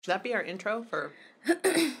Should that be our intro for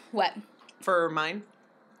What? For mine?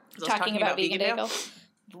 Talking about Vegan Daigle.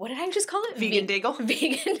 What did I just call it? Vegan Daigle?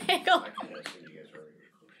 Vegan Daigle.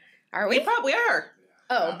 Are we? We probably are.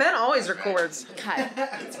 Oh. Ben always records. God.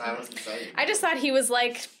 That's why I was excited. I just thought he was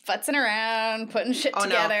like futzing around, putting shit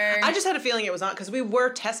together. No. I just had a feeling it was on because we were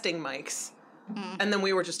testing mics. And then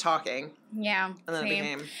we were just talking. Yeah. And then it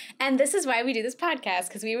became. And this is why we do this podcast,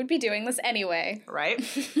 because we would be doing this anyway. Right?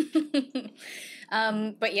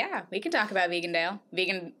 But yeah, we can talk about Vegan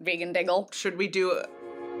Daigle. Should we do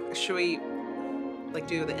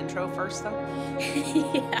the intro first though?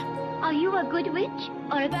 Yeah. Are you a good witch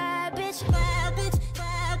or a bad bitch? Bad bitch,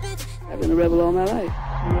 bad bitch. I've been a rebel all my life.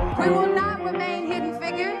 We will not remain hidden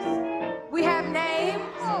figures. We have names.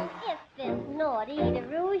 Oh, if it's naughty to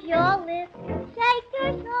rouge your lips, shake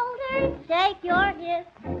your shoulders, shake your hips,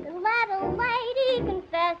 and let a lady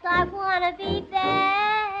confess I wanna be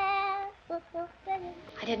bad.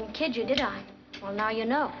 I didn't kid you, did I? Well, now you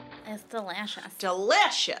know. It's delicious.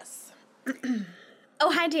 Delicious.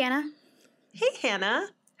 Oh, hi, Deanna. Hey, Hannah.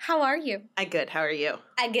 How are you? I good. How are you?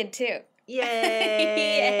 I good, too. Yay.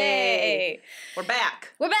 Yay. We're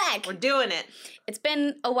back. We're back. We're doing it. It's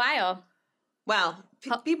been a while. Well,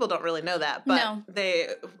 people don't really know that, but No.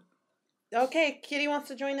 Okay, Kitty wants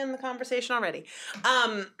to join in the conversation already.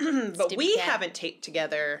 But we cat. haven't taped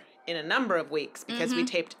together in a number of weeks because we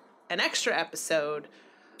taped an extra episode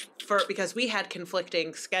because we had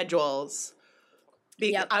conflicting schedules.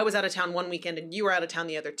 Yep. I was out of town one weekend and you were out of town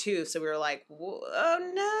the other two, so we were like, oh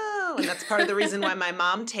no. And that's part of the reason why my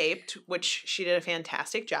mom taped, which she did a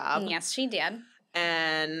fantastic job. Yes, she did.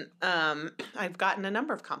 And I've gotten a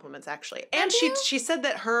number of compliments actually. And she said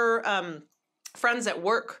that her friends at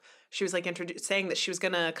work, she was like saying that she was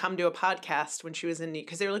going to come to a podcast when she was in,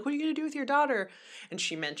 because they were like, what are you going to do with your daughter? And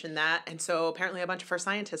she mentioned that. And so apparently a bunch of her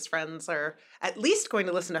scientist friends are at least going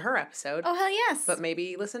to listen to her episode. Oh, hell yes. But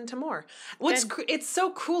maybe listen to more. It's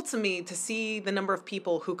so cool to me to see the number of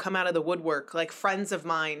people who come out of the woodwork, like friends of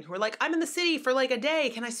mine who are like, I'm in the city for like a day.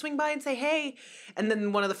 Can I swing by and say, hey? And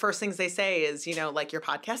then one of the first things they say is, like, your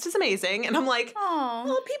podcast is amazing. And I'm like, Aw.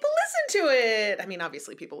 well, people listen to it. I mean,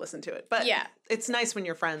 obviously people listen to it, but Yeah. it's nice when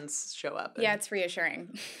your friends show up. Yeah, it's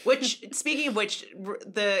reassuring. Which, speaking of which,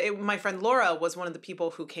 my friend Laura was one of the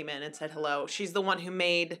people who came in and said hello. She's the one who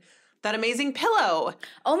made that amazing pillow.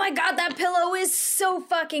 Oh my God, that pillow is so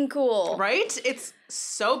fucking cool. Right? It's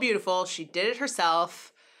so beautiful. She did it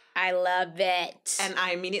herself. I love it. And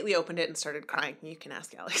I immediately opened it and started crying. You can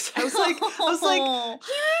ask Alex. I was like,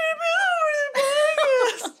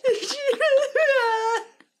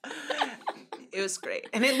 it was great.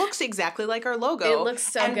 And it looks exactly like our logo. It looks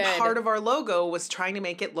so good. And part of our logo was trying to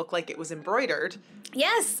make it look like it was embroidered.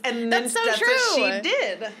 Yes, And that's so that's true. what she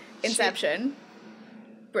did. Inception.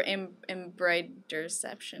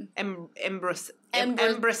 Embroiderception.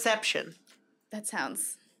 Embroception. That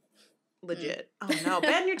sounds Legit. Oh no.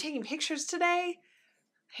 Ben, you're taking pictures today?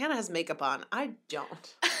 Hannah has makeup on. I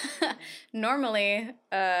don't. normally.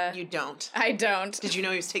 You don't. I don't. Did you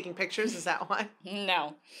know he was taking pictures? Is that why?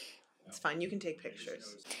 No. It's fine. You can take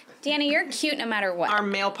pictures. Danny, you're cute no matter what. Our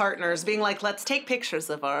male partners being like, let's take pictures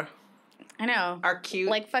of our I know. cute.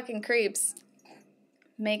 Like fucking creeps.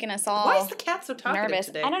 Making us all Why is the cat so talkative nervous.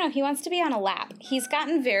 today? I don't know. He wants to be on a lap. He's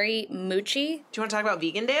gotten very moochy. Do you want to talk about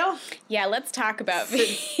Vegan Dale? Yeah, let's talk about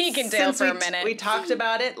Vegan Dale for a minute. We talked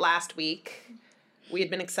about it last week. We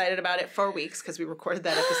had been excited about it for weeks because we recorded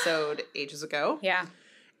that episode ages ago. Yeah.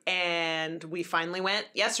 And we finally went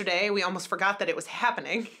yesterday. We almost forgot that it was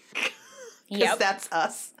happening. Because Yep. that's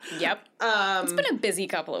us. Yep. It's been a busy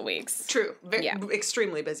couple of weeks. True. Yeah.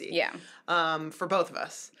 Extremely busy. Yeah. For both of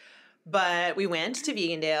us. But we went to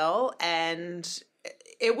Vegandale and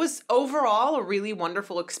it was overall a really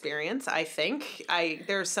wonderful experience, I think.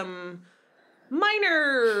 There's some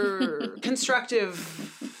minor constructive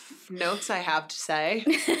notes I have to say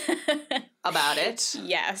about it.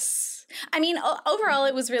 Yes. I mean, overall,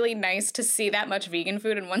 it was really nice to see that much vegan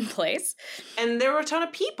food in one place. And there were a ton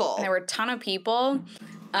of people. And there were a ton of people.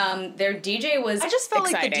 Their DJ was I just felt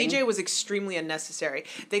exciting. like the DJ was extremely unnecessary.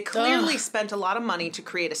 They clearly spent a lot of money to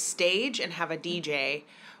create a stage and have a DJ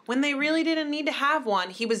when they really didn't need to have one.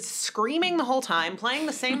 He was screaming the whole time, playing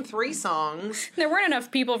the same 3 songs. There weren't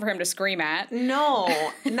enough people for him to scream at. No,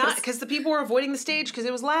 not because the people were avoiding the stage because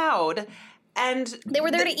it was loud. And They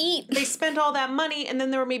were there to eat. They spent all that money, and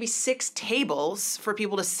then there were maybe 6 tables for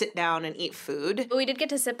people to sit down and eat food. But we did get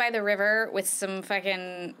to sit by the river with some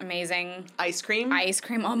fucking amazing Ice cream. ice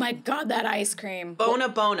cream. Oh my God, that ice cream. Bona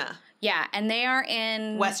Bona. Yeah, and they are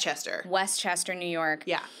in Westchester, New York.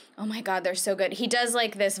 Yeah. Oh my God, they're so good. He does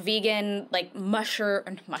like this vegan, like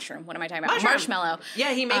mushroom. What am I talking about? Marshmallow.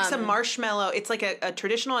 Yeah, he makes a marshmallow. It's like a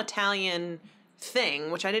traditional Italian thing,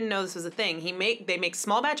 which I didn't know this was a thing. They make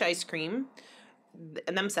small batch ice cream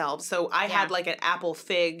themselves. So I had like an apple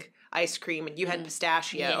fig ice cream, and you had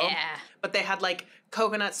pistachio. Yeah. But they had like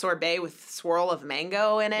coconut sorbet with swirl of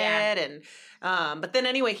mango in it, and but then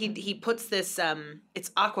anyway, he puts this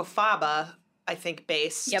it's aquafaba, I think,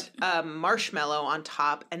 based marshmallow on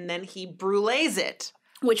top, and then he brulees it.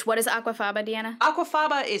 What is aquafaba, Deanna?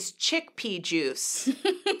 Aquafaba is chickpea juice.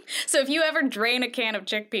 So if you ever drain a can of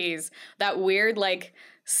chickpeas, that weird like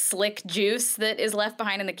slick juice that is left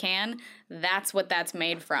behind in the can, that's what that's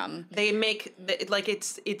made from. They make like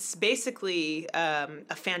it's basically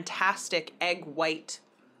a fantastic egg white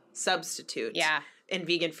substitute. In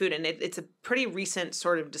vegan food, and it's a pretty recent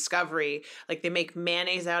sort of discovery. Like they make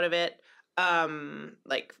mayonnaise out of it.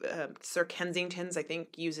 Sir Kensington's, I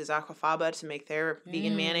think, uses aquafaba to make their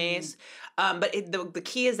vegan mayonnaise. But the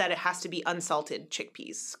key is that it has to be unsalted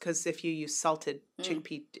chickpeas, because if you use salted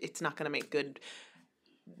chickpea, it's not going to make good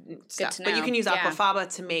stuff. But you can use aquafaba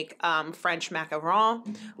to make French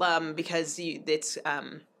macaron, because it's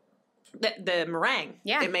the meringue.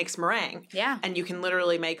 Yeah. It makes meringue. Yeah. And you can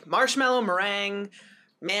literally make marshmallow, meringue,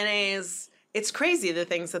 mayonnaise. It's crazy the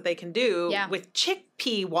things that they can do with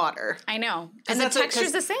chickpea water. I know. And the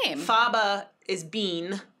texture's the same. Faba is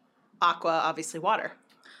bean, aqua, obviously water.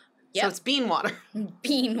 Yep. So it's bean water.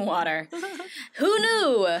 Bean water. Who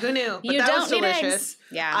knew? Who knew? But you that don't was delicious. Need eggs.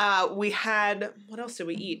 Yeah. We had, what else did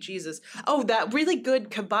we eat? Jesus. Oh, that really good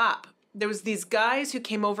kebab. There was these guys who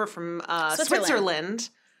came over from Switzerland.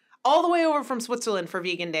 All the way over from Switzerland for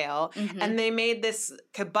Vegan Dale. And they made this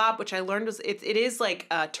kebab, which I learned it is like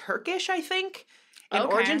Turkish, I think, in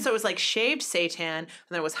origin. So it was like shaved seitan, and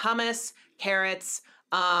there was hummus, carrots,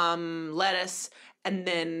 lettuce, and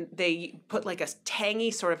then they put like a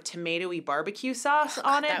tangy sort of tomatoey barbecue sauce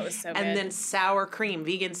on it. That was so good. And then sour cream,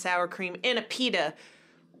 vegan sour cream in a pita.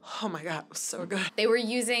 Oh my God, it was so good. They were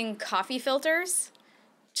using coffee filters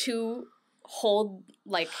to hold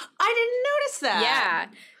like... I didn't notice that. Yeah.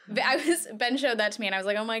 Ben showed that to me, and I was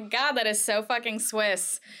like, "Oh my God, that is so fucking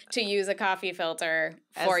Swiss to use a coffee filter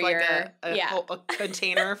for as like your a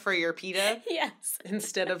container for your pita." Yes,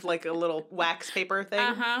 instead of like a little wax paper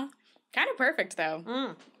thing. Kind of perfect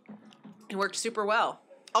though. It worked super well.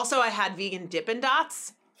 Also, I had vegan Dippin'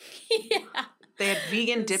 Dots. Yeah, they had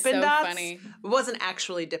vegan Dippin' Dots. Funny. It wasn't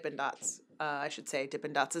actually Dippin' Dots. I should say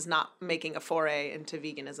Dippin' Dots is not making a foray into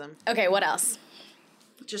veganism. Okay, what else?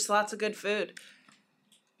 Just lots of good food.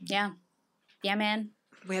 Yeah, man.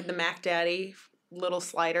 We had the Mac Daddy little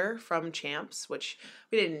slider from Champs, which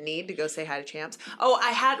we didn't need to go say hi to Champs. Oh,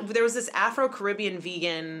 there was this Afro-Caribbean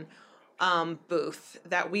vegan booth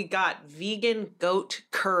that we got vegan goat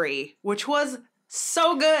curry, which was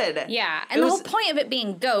so good. Yeah, and the whole point of it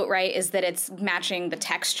being goat, right, is that it's matching the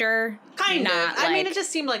texture. Kind of. I mean, it just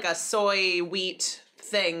seemed like a soy wheat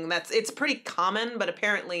thing it's pretty common, but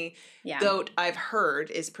apparently goat, I've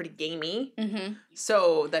heard, is pretty gamey.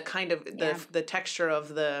 So the kind of the texture of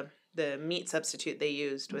the meat substitute they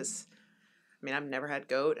used was, I mean, I've never had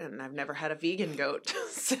goat, and I've never had a vegan goat,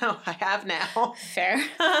 so I have now. Fair.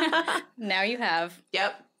 Now you have.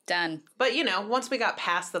 Yep. Done. But once we got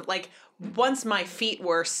past once my feet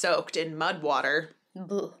were soaked in mud water,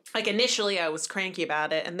 like initially I was cranky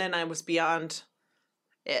about it, and then I was beyond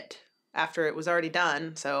it after it was already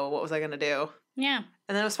done. So what was I going to do? Yeah.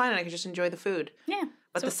 And then it was fine, and I could just enjoy the food. Yeah.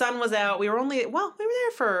 But the sun was out. We were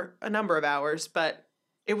there for a number of hours, but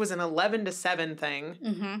it was an 11 to 7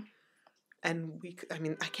 thing. And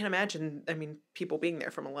I can't imagine, people being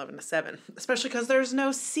there from 11 to 7, especially because there's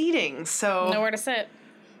no seating. So nowhere to sit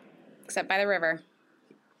except by the river.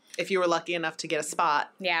 If you were lucky enough to get a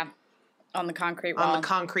spot. Yeah. On the concrete wall. On the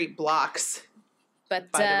concrete blocks.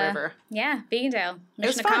 But by the river. Yeah, Vegan Dale.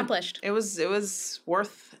 Mission accomplished. It was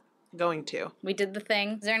worth going to. We did the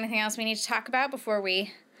thing. Is there anything else we need to talk about before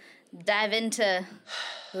we dive into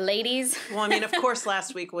ladies? Well, of course,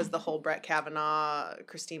 last week was the whole Brett Kavanaugh,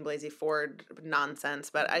 Christine Blasey Ford nonsense,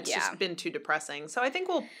 but it's just been too depressing. So I think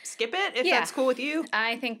we'll skip it if that's cool with you.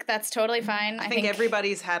 I think that's totally fine. I think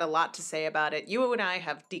everybody's had a lot to say about it. You and I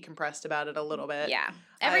have decompressed about it a little bit. Yeah.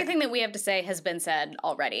 Everything that we have to say has been said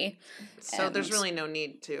already. So there's really no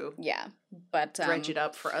need to but dredge it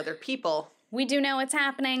up for other people. We do know what's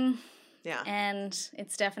happening. Yeah. And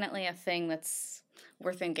it's definitely a thing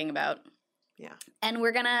we're thinking about. Yeah. And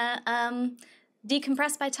we're going to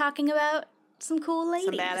decompress by talking about some cool ladies.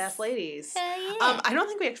 Some badass ladies. Hell yeah. I don't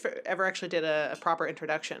think we ever actually did a proper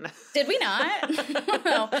introduction. Did we not?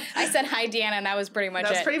 No. I said hi, Deanna, and that was pretty much it.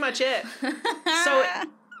 That's pretty much it. So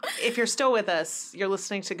if you're still with us, you're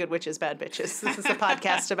listening to Good Witches, Bad Bitches. This is a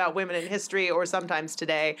podcast about women in history, or sometimes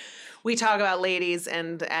today. We talk about ladies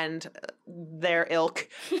and their ilk.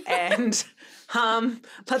 And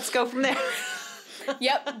let's go from there.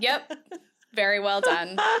 Yep. Very well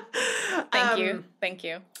done. Thank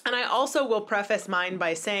you. And I also will preface mine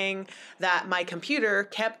by saying that my computer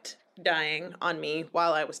kept dying on me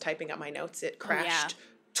while I was typing up my notes. It crashed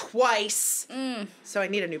twice. So I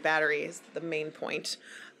need a new battery is the main point.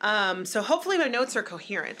 So hopefully my notes are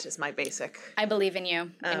coherent is my basic. I believe in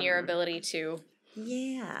you and your ability to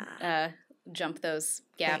jump those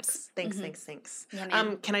gaps. Thanks. Yeah,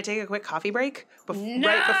 man. Can I take a quick coffee break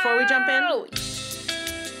right before we jump in?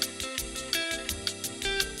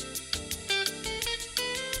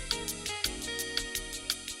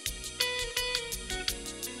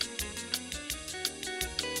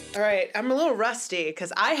 All right, I'm a little rusty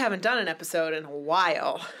because I haven't done an episode in a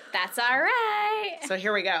while. That's all right. So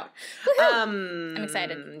here we go. I'm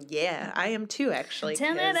excited. Yeah, I am too, actually.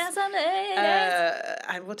 Tell me about some ladies.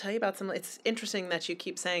 I will tell you about some. It's interesting that you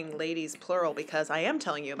keep saying ladies plural because I am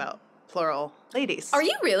telling you about plural ladies. Are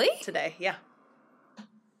you really? Today, yeah.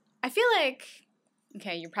 I feel like,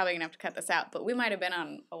 okay, you're probably going to have to cut this out, but we might have been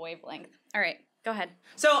on a wavelength. All right. Go ahead.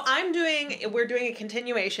 So we're doing a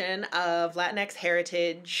continuation of Latinx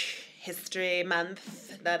Heritage History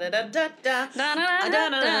Month.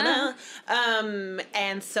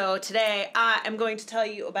 And so today I am going to tell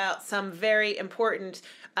you about some very important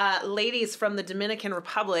ladies from the Dominican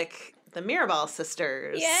Republic, the Mirabal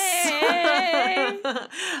sisters. Yay!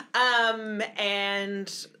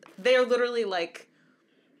 And they're literally like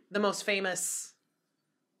the most famous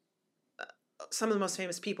some of the most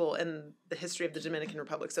famous people in the history of the Dominican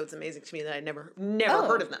Republic, so it's amazing to me that I never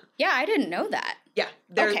heard of them. Yeah, I didn't know that. Yeah,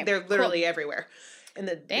 they're literally everywhere.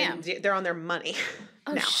 Damn. They're on their money.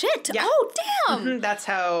 Oh now. shit! Yeah. Oh damn! That's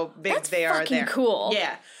how big they are there. Cool.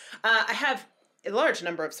 Yeah, I have a large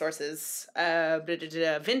number of sources: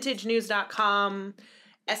 VintageNews.com,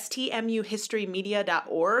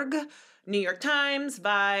 STMUHistoryMedia.org, New York Times,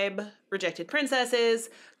 Vibe, Rejected Princesses,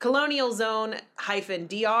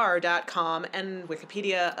 colonialzone-dr.com, and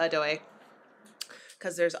Wikipedia Adoy.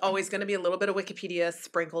 Because there's always going to be a little bit of Wikipedia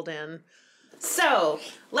sprinkled in. So,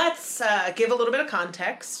 let's give a little bit of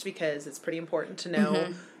context, because it's pretty important to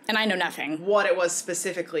know. And I know nothing. What it was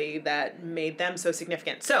specifically that made them so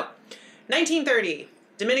significant. So, 1930,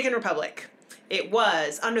 Dominican Republic. It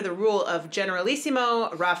was under the rule of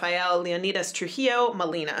Generalissimo Rafael Leonidas Trujillo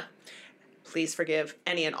Molina. Please forgive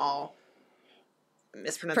any and all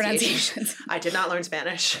mispronunciations. I did not learn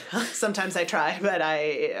Spanish. Sometimes I try, but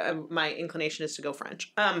my inclination is to go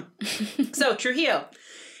French. So Trujillo,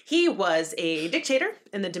 he was a dictator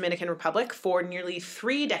in the Dominican Republic for nearly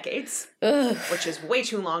 3 decades, which is way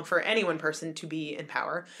too long for any one person to be in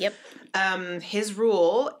power. Yep. His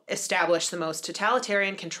rule established the most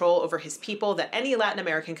totalitarian control over his people that any Latin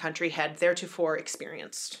American country had theretofore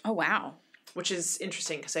experienced. Oh, wow. Which is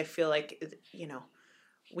interesting because I feel like,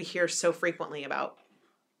 we hear so frequently about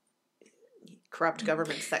corrupt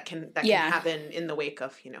governments that can happen in the wake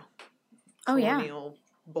of, colonial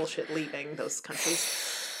bullshit leaving those countries.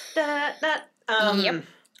 Yep.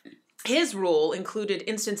 His rule included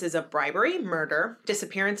instances of bribery, murder,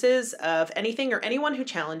 disappearances of anything or anyone who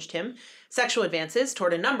challenged him, sexual advances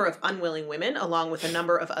toward a number of unwilling women, along with a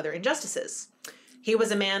number of other injustices. He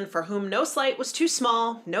was a man for whom no slight was too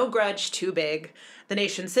small, no grudge too big. The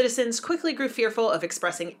nation's citizens quickly grew fearful of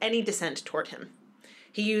expressing any dissent toward him.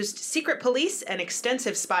 He used secret police and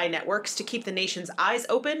extensive spy networks to keep the nation's eyes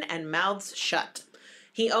open and mouths shut.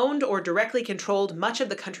 He owned or directly controlled much of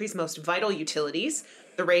the country's most vital utilities: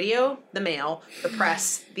 the radio, the mail, the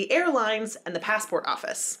press, the airlines, and the passport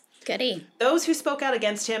office. Goody. Those who spoke out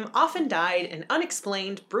against him often died in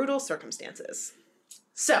unexplained, brutal circumstances.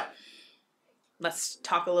 So, let's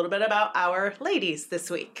talk a little bit about our ladies this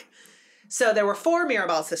week. So there were 4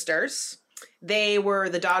 Mirabal sisters. They were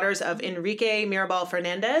the daughters of Enrique Mirabal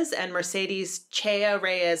Fernandez and Mercedes Chea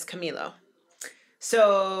Reyes Camilo.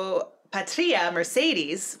 So Patria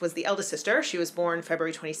Mercedes was the eldest sister. She was born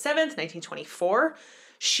February 27th, 1924.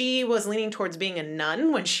 She was leaning towards being a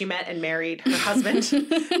nun when she met and married her husband,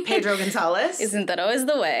 Pedro Gonzalez. Isn't that always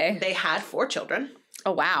the way? They had 4 children.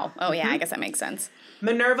 Oh, wow. Oh, yeah, I guess that makes sense.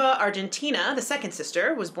 Minerva Argentina, the second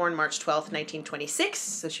sister, was born March 12th, 1926,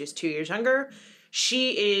 so she was 2 years younger.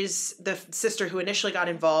 She is the sister who initially got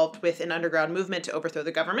involved with an underground movement to overthrow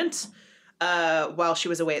the government. While she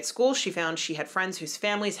was away at school, she found she had friends whose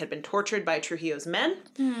families had been tortured by Trujillo's men.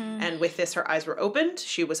 And with this, her eyes were opened.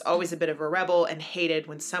 She was always a bit of a rebel and hated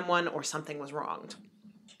when someone or something was wronged.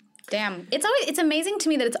 Damn. It's amazing to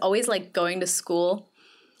me that it's always like going to school.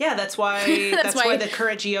 Yeah, that's why that's why the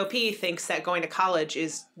current GOP thinks that going to college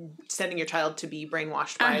is sending your child to be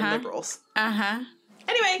brainwashed by liberals.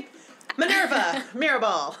 Anyway, Minerva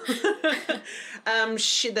Mirabal.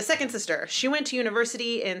 The second sister. She went to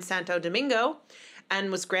university in Santo Domingo and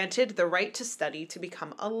was granted the right to study to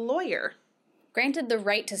become a lawyer. Granted the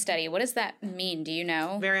right to study. What does that mean? Do you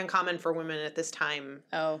know? Very uncommon for women at this time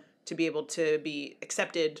to be able to be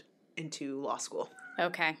accepted into law school.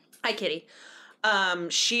 Okay. Hi, Kitty.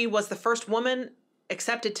 She was the first woman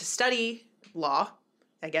accepted to study law,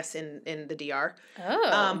 I guess, in the DR.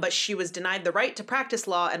 But she was denied the right to practice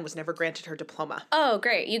law and was never granted her diploma. Oh,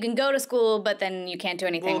 great. You can go to school, but then you can't do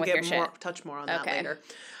anything with your shit. Touch more on that later.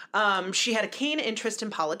 She had a keen interest in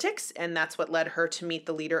politics, and that's what led her to meet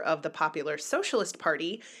the leader of the Popular Socialist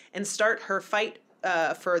Party and start her fight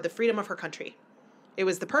for the freedom of her country. It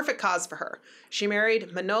was the perfect cause for her. She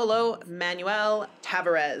married Manolo Manuel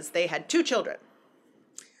Tavares. They had 2 children.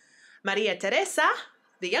 Maria Teresa,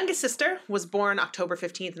 the youngest sister, was born October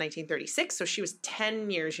 15th, 1936, so she was 10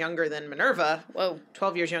 years younger than Minerva. Whoa.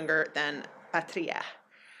 12 years younger than Patria.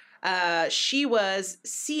 She was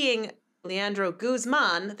seeing Leandro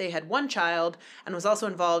Guzman. They had 1 child and was also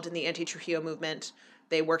involved in the anti-Trujillo movement.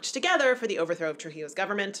 They worked together for the overthrow of Trujillo's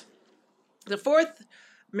government. The 4th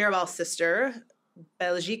Mirabal sister,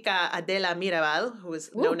 Belgica Adela Mirabal, who was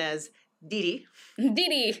known as Didi.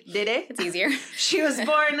 Didi. It's easier. She was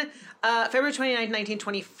born February 29th,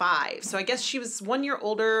 1925. So I guess she was 1 year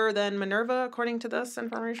older than Minerva, according to this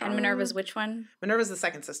information. And Minerva's which one? Minerva's the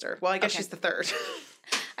second sister. Well, I guess she's the third.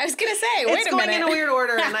 I was going to say, wait a minute. It's going in a weird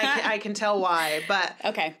order, and I can tell why. But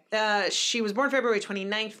okay. She was born February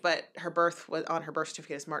 29th, but her birth was on her birth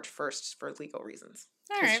certificate is March 1st for legal reasons.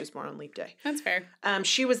 All right. She was born on leap day. That's fair.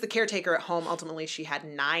 She was the caretaker at home. Ultimately, she had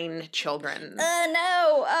 9 children.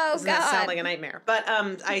 No. Oh, Doesn't God. that sound like a nightmare? But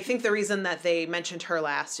I think the reason that they mentioned her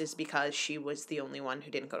last is because she was the only one who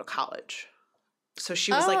didn't go to college. So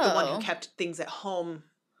she was like the one who kept things at home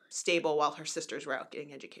stable while her sisters were out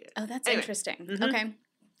getting educated. Oh, that's interesting. Okay.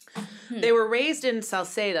 They were raised in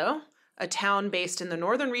Salcedo, a town based in the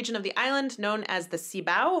northern region of the island known as the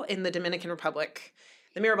Cibao in the Dominican Republic.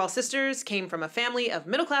 The Mirabal sisters came from a family of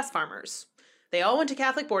middle-class farmers. They all went to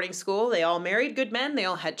Catholic boarding school, they all married good men, they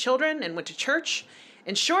all had children and went to church.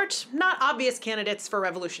 In short, not obvious candidates for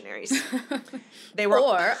revolutionaries. They were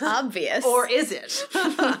or obvious. Or is it?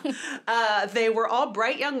 They were all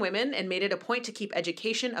bright young women and made it a point to keep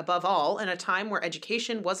education above all in a time where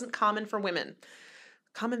education wasn't common for women.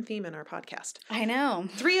 Common theme in our podcast. I know.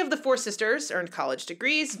 3 of the 4 sisters earned college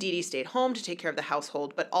degrees. Didi stayed home to take care of the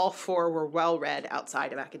household, but all 4 were well-read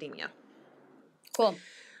outside of academia. Cool.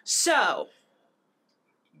 So,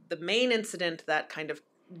 the main incident that kind of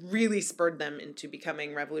really spurred them into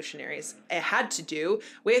becoming revolutionaries, it had to do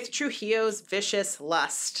with Trujillo's vicious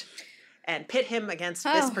lust and pit him against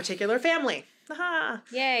this particular family.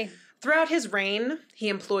 Yay. Throughout his reign, he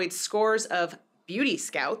employed scores of beauty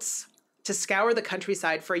scouts to scour the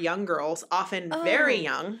countryside for young girls, often very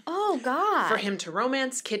young. Oh, God. For him to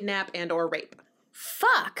romance, kidnap, and or rape.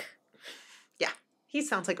 Fuck. Yeah. He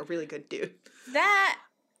sounds like a really good dude.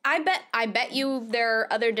 I bet you there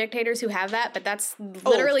are other dictators who have that, but that's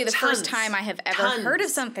literally the first time I have ever heard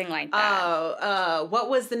of something like that. What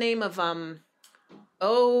was the name of,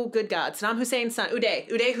 oh, good God. Saddam Hussein's son,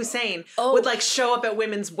 Uday Hussein, would, like, show up at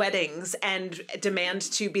women's weddings and demand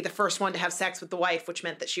to be the first one to have sex with the wife, which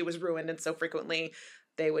meant that she was ruined, and so frequently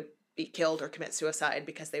they would be killed or commit suicide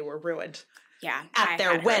because they were ruined at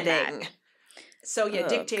their wedding. So, yeah,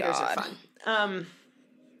 dictators are fun.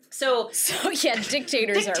 So yeah,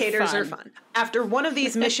 dictators are fun. After one of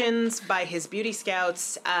these missions by his beauty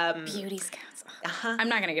scouts... beauty scouts. I'm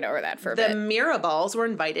not going to get over that for a bit. The Mirabals were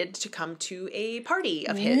invited to come to a party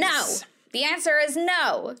of his. No. The answer is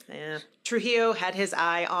no. Yeah. Trujillo had his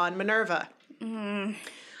eye on Minerva. The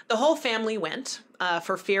whole family went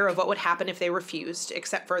for fear of what would happen if they refused,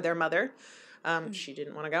 except for their mother. She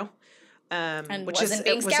didn't want to go. And wasn't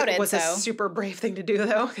being scouted, was a super brave thing to do,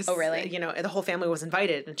 though. Oh, really? You know, the whole family was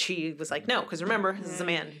invited, and she was like, no, because remember, this is a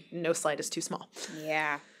man. No slide is too small.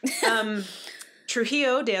 Yeah.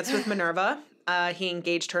 Trujillo danced with Minerva. He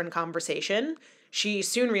engaged her in conversation. She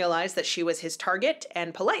soon realized that she was his target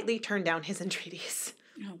and politely turned down his entreaties.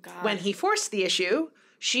 Oh, God. When he forced the issue,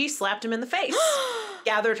 she slapped him in the face,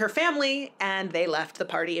 gathered her family, and they left the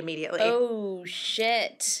party immediately. Oh,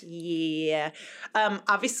 shit. Yeah.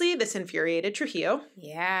 Obviously, this infuriated Trujillo.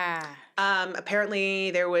 Yeah.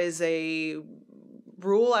 Apparently there was a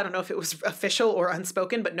rule, I don't know if it was official or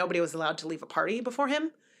unspoken, but nobody was allowed to leave a party before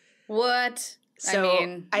him. What?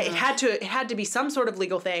 So it had to be some sort of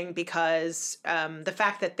legal thing because the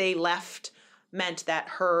fact that they left meant that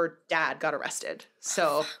her dad got arrested.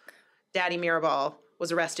 So Daddy Mirabal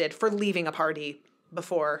was arrested for leaving a party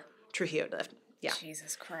before Trujillo did. Yeah.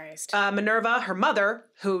 Jesus Christ. Minerva, her mother,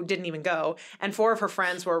 who didn't even go, and 4 of her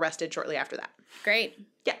friends were arrested shortly after that. Great.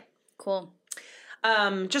 Yeah. Cool.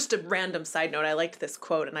 Just a random side note, I liked this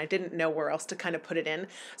quote and I didn't know where else to kind of put it in.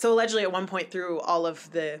 So allegedly at one point through all of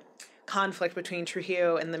the conflict between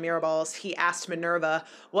Trujillo and the Mirabals, he asked Minerva,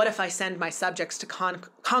 "What if I send my subjects to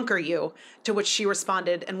conquer you?" To which she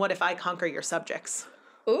responded, "And what if I conquer your subjects?"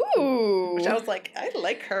 Ooh. Which I was like, I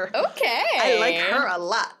like her. Okay. I like her a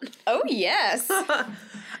lot. Oh, yes.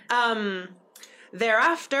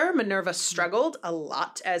 Thereafter, Minerva struggled a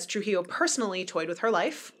lot as Trujillo personally toyed with her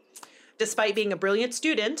life. Despite being a brilliant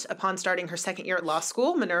student, upon starting her second year at law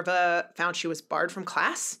school, Minerva found she was barred from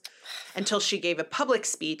class until she gave a public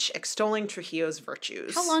speech extolling Trujillo's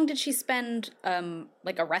virtues. How long did she spend,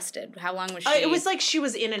 arrested? How long was she? It was like she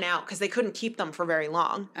was in and out because they couldn't keep them for very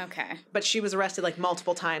long. Okay. But she was arrested like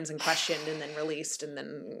multiple times and questioned and then released and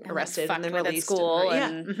then arrested and then with released. At school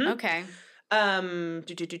Okay.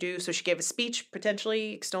 Okay. So she gave a speech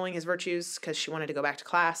potentially extolling his virtues because she wanted to go back to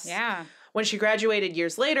class. Yeah. When she graduated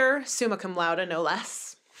years later, summa cum laude, no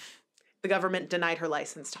less, the government denied her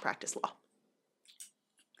license to practice law.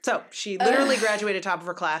 So she literally graduated top of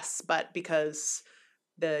her class, but because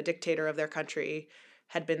the dictator of their country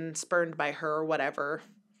had been spurned by her or whatever,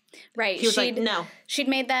 right? He was like, no. She'd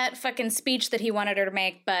made that fucking speech that he wanted her to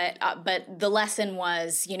make, but the lesson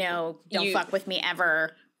was, don't fuck with me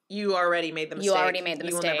ever. You already made the mistake.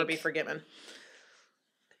 You will never be forgiven.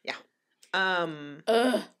 Yeah.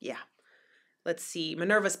 Yeah. Let's see.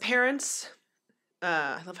 Minerva's parents.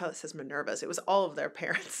 I love how it says Minerva's. It was all of their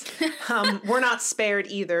parents. Were not spared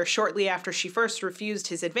either. Shortly after she first refused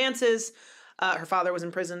his advances, her father was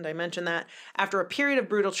imprisoned. I mentioned that. After a period of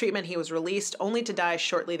brutal treatment, he was released, only to die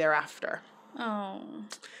shortly thereafter. Oh.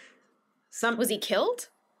 Was he killed?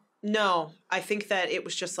 No. I think that it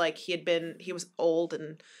was just like he was old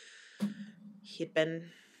and he had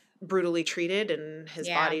been brutally treated and his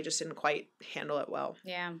body just didn't quite handle it well.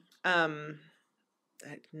 Yeah.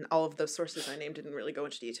 All of those sources I named didn't really go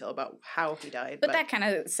into detail about how he died. But that kind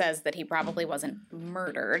of says that he probably wasn't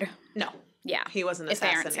murdered. No. Yeah. He wasn't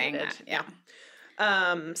assassinated. If they aren't saying that.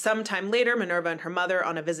 Yeah. Sometime later, Minerva and her mother,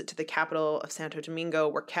 on a visit to the capital of Santo Domingo,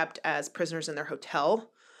 were kept as prisoners in their hotel.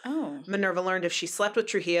 Oh. Minerva learned if she slept with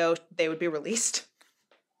Trujillo, they would be released.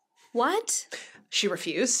 What? She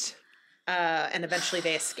refused. And eventually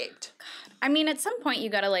they escaped. God. I mean, at some point you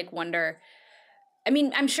gotta, wonder... I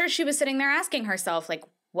mean, I'm sure she was sitting there asking herself,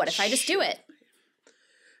 what if I just do it?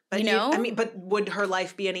 But but would her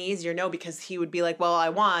life be any easier? No, because he would be like, well, I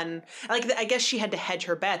won. I guess she had to hedge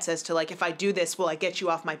her bets as to, if I do this, will I get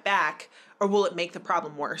you off my back? Or will it make the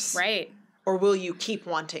problem worse? Right. Or will you keep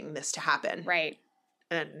wanting this to happen? Right.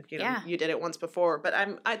 And, you did it once before. But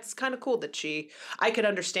it's kind of cool that I could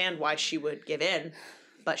understand why she would give in,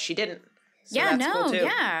 but she didn't. So cool too.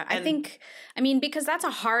 Yeah. I think, because that's a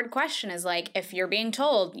hard question is if you're being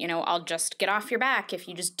told, I'll just get off your back if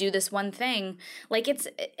you just do this one thing. It's,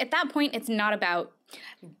 at that point, it's not about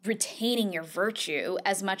retaining your virtue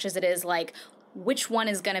as much as it is which one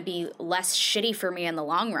is going to be less shitty for me in the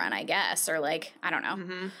long run, I guess. Or I don't know.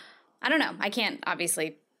 Mm-hmm. I don't know. I can't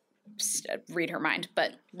obviously read her mind,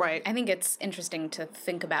 but right. I think it's interesting to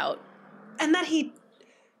think about. And that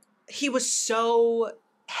he was so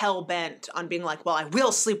hell-bent on being well, I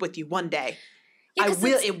will sleep with you one day. Yeah,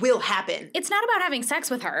 it will happen. It's not about having sex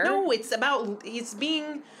with her. No, it's about he's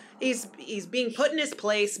being put in his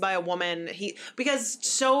place by a woman. Because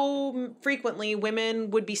so frequently women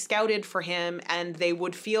would be scouted for him and they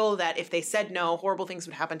would feel that if they said no, horrible things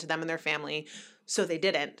would happen to them and their family. So they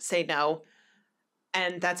didn't say no.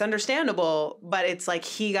 And that's understandable, but it's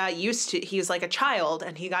he was like a child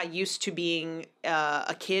and he got used to being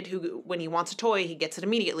a kid who, when he wants a toy, he gets it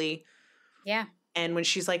immediately. Yeah. And when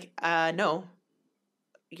she's like, no,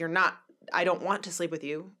 you're not, I don't want to sleep with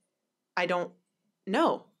you. I don't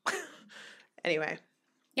know. Anyway.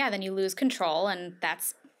 Yeah, then you lose control and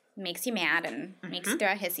that's makes you mad and makes you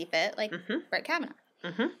throw a hissy fit Brett Kavanaugh.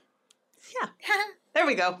 Mm-hmm. Yeah. There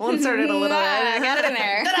we go. We'll insert it a little bit. I got it in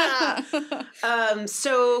there.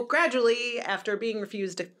 So gradually, after being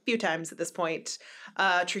refused a few times at this point,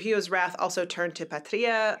 Trujillo's wrath also turned to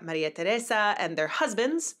Patria, Maria Teresa, and their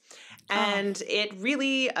husbands. And it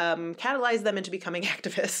really catalyzed them into becoming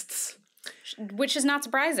activists. Which is not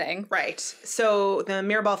surprising. Right. So the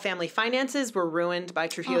Mirabal family finances were ruined by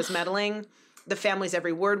Trujillo's meddling. The family's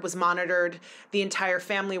every word was monitored. The entire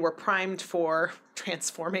family were primed for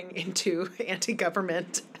transforming into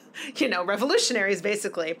anti-government, revolutionaries,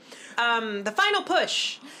 basically. The final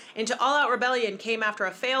push into all-out rebellion came after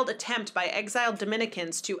a failed attempt by exiled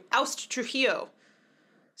Dominicans to oust Trujillo.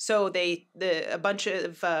 So a bunch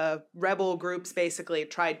of rebel groups basically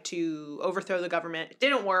tried to overthrow the government. It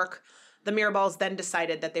didn't work. The Mirabals then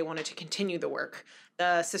decided that they wanted to continue the work.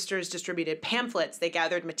 The sisters distributed pamphlets. They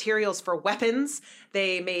gathered materials for weapons.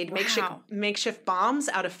 They made makeshift bombs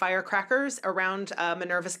out of firecrackers around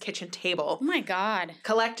Minerva's kitchen table. Oh my God.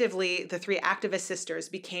 Collectively, the three activist sisters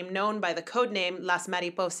became known by the code name Las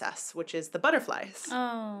Mariposas, which is the butterflies.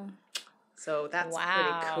 Oh. So that's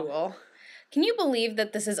pretty cool. Can you believe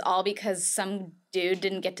that this is all because some dude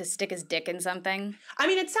didn't get to stick his dick in something? I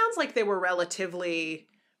mean, it sounds like they were relatively...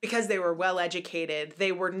 Because they were well-educated,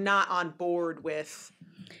 they were not on board with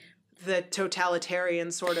the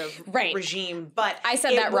totalitarian sort of regime. But I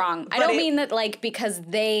said that wrong. I don't mean that,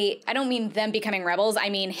 I don't mean them becoming rebels. I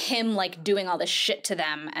mean him, doing all this shit to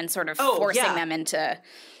them and sort of forcing them into,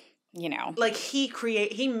 Like,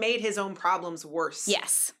 he made his own problems worse.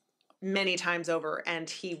 Yes. Many times over, and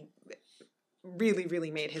he really,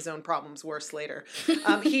 really made his own problems worse later.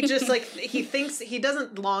 He just, he thinks he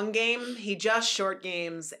doesn't long game, he just short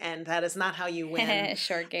games, and that is not how you win.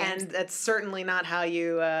 Short games. And that's certainly not how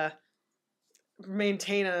you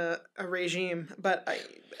maintain a regime. But,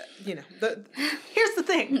 here's the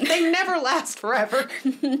thing. They never last forever.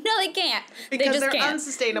 No, they can't. Because they're can't.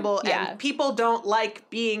 unsustainable, and people don't like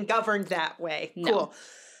being governed that way. No. Cool.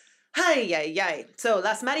 Hi. So,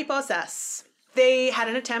 Las Mariposas. They had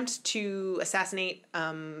an attempt to assassinate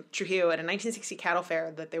Trujillo at a 1960 cattle fair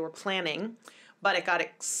that they were planning, but it got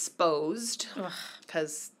exposed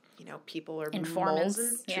because, people are informants.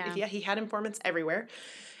 moles. Yeah, he had informants everywhere.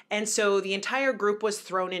 And so the entire group was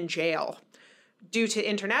thrown in jail due to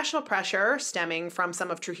international pressure stemming from some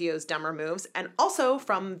of Trujillo's dumber moves and also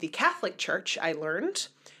from the Catholic Church, I learned.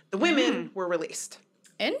 The women were released.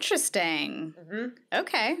 Interesting. Mm-hmm.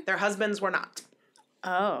 Okay. Their husbands were not.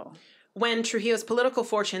 Oh. When Trujillo's political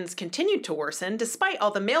fortunes continued to worsen, despite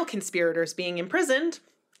all the male conspirators being imprisoned,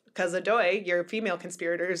 because adoy, your female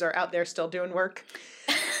conspirators are out there still doing work,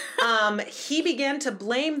 he began to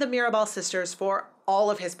blame the Mirabal sisters for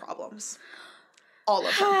all of his problems. All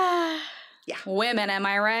of them. Yeah. Women, am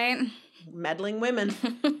I right? Meddling women.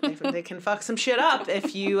 They can fuck some shit up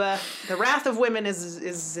if you, the wrath of women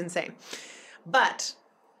is insane. But...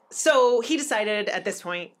 So he decided at this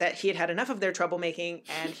point that he had had enough of their troublemaking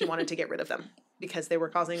and he wanted to get rid of them because they were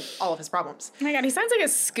causing all of his problems. Oh my God, he sounds like a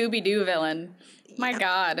Scooby-Doo villain. My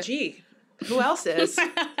God. Gee, who else is?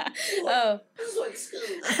 Oh. This is like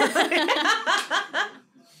Scooby.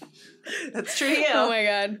 That's Trujillo. Oh my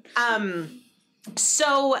God.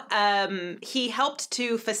 So he helped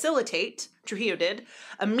to facilitate, Trujillo did,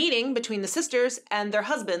 a meeting between the sisters and their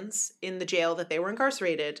husbands in the jail that they were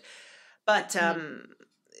incarcerated. But...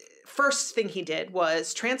 First thing he did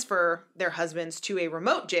was transfer their husbands to a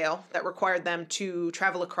remote jail that required them to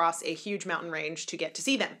travel across a huge mountain range to get to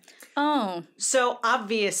see them. Oh. So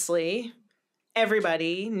obviously,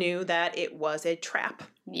 everybody knew that it was a trap.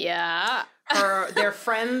 Yeah. Their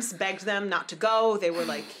friends begged them not to go. They were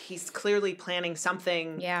like, he's clearly planning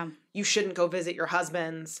something. Yeah. You shouldn't go visit your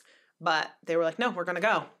husbands. But they were like, no, we're going to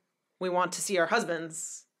go. We want to see our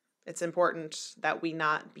husbands. It's important that we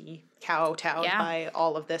not be kowtowed by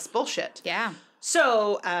all of this bullshit. Yeah.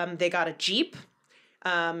 So they got a Jeep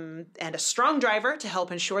and a strong driver to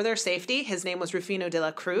help ensure their safety. His name was Rufino de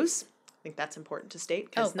la Cruz. I think that's important to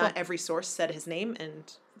state because not every source said his name, and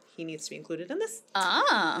he needs to be included in this.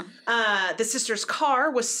 The sisters'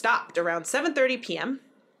 car was stopped around 7:30 p.m.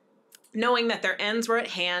 Knowing that their ends were at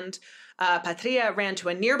hand, Patria ran to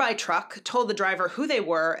a nearby truck, told the driver who they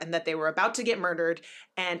were and that they were about to get murdered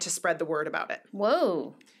and to spread the word about it.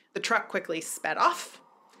 Whoa. The truck quickly sped off.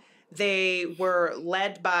 They were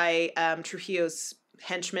led by Trujillo's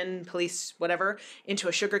henchmen, police, whatever, into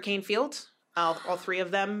a sugarcane field, all three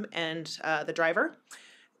of them and the driver.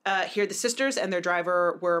 Here the sisters and their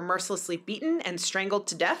driver were mercilessly beaten and strangled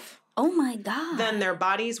to death. Oh my God. Then their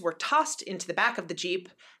bodies were tossed into the back of the Jeep,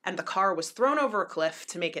 and the car was thrown over a cliff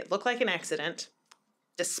to make it look like an accident,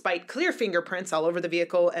 despite clear fingerprints all over the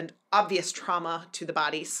vehicle and obvious trauma to the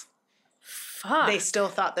bodies. Fuck. They still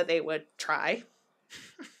thought that they would try.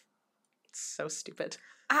 It's so stupid.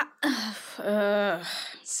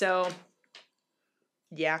 So,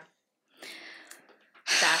 yeah.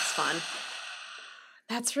 That's fun.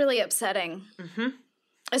 That's really upsetting. Mm-hmm.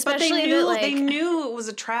 Especially they knew it was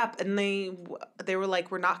a trap, and they were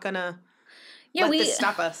like, we're not gonna let this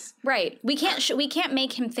stop us. Right. We can't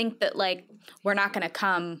make him think that like we're not gonna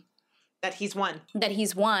come. That he's won.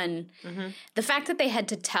 Mm-hmm. The fact that they had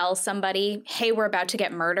to tell somebody, hey, we're about to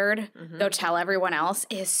get murdered, go tell everyone else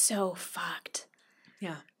is so fucked.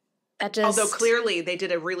 Yeah. That just... Although clearly they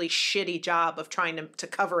did a really shitty job of trying to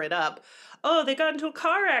cover it up. Oh, they got into a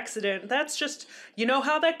car accident. That's just, you know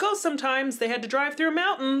how that goes sometimes. They had to drive through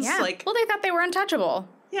mountains. Yeah. Like, well, they thought they were untouchable.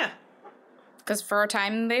 Yeah. Because for a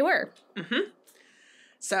time they were. Mm-hmm.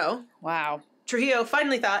 So. Wow. Trujillo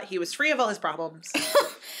finally thought he was free of all his problems.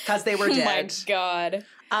 Because they were dead. Oh my God.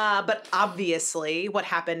 But obviously, what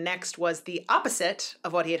happened next was the opposite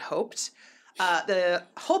of what he had hoped. The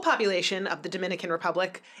whole population of the Dominican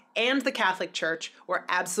Republic and the Catholic Church were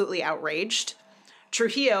absolutely outraged.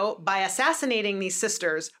 Trujillo, by assassinating these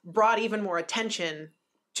sisters, brought even more attention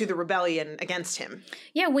to the rebellion against him.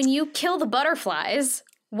 Yeah, when you kill the butterflies,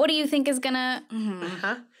 what do you think is gonna...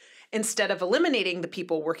 Instead of eliminating the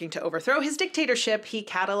people working to overthrow his dictatorship, he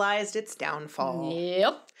catalyzed its downfall.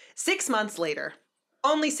 Yep. 6 months later,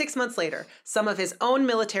 only 6 months later, some of his own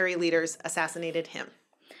military leaders assassinated him.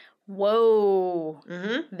 Whoa.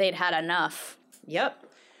 They'd had enough. Yep.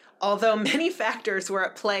 Although many factors were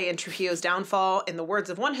at play in Trujillo's downfall, in the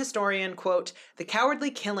words of one historian, quote, the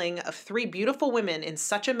cowardly killing of 3 beautiful women in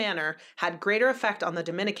such a manner had greater effect on the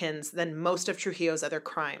Dominicans than most of Trujillo's other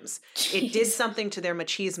crimes. Jeez. It did something to their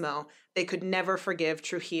machismo. They could never forgive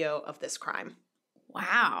Trujillo of this crime.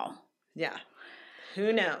 Wow. Yeah.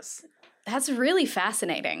 Who knows? That's really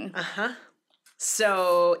fascinating. Uh-huh.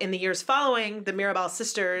 So in the years following, the Mirabal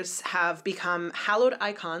sisters have become hallowed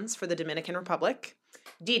icons for the Dominican Republic.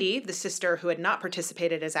 Didi, the sister who had not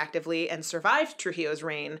participated as actively and survived Trujillo's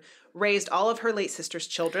reign, raised all of her late sister's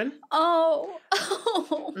children. Oh.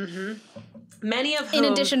 Many of whom...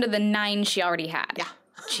 In addition to the 9 she already had. Yeah.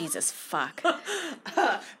 Jesus fuck.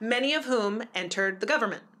 Many of whom entered the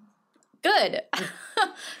government. Good.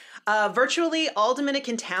 Virtually all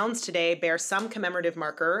Dominican towns today bear some commemorative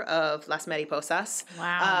marker of Las Mariposas.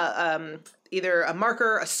 Wow. Either a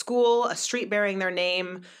marker, a school, a street bearing their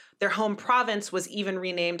name. Their home province was even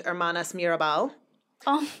renamed Hermanas Mirabal,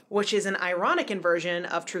 which is an ironic inversion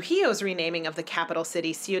of Trujillo's renaming of the capital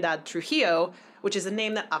city Ciudad Trujillo, which is a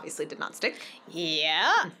name that obviously did not stick.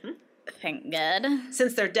 Yeah. Thank God.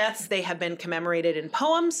 Since their deaths, they have been commemorated in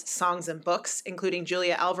poems, songs, and books, including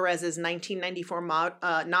Julia Alvarez's 1994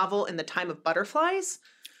 novel In the Time of Butterflies,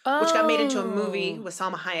 which got made into a movie with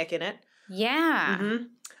Salma Hayek in it. Yeah.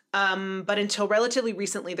 But until relatively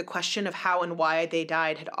recently, the question of how and why they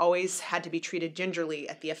died had always had to be treated gingerly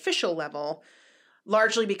at the official level,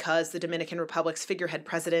 largely because the Dominican Republic's figurehead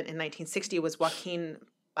president in 1960 was Joaquin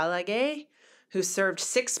Balaguer, who served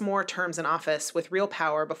 6 more terms in office with real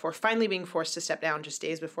power before finally being forced to step down just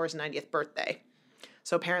days before his 90th birthday.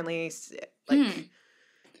 So apparently,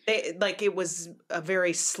 it was a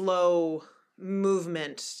very slow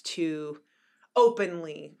movement to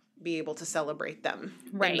openly be able to celebrate them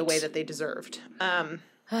in the way that they deserved.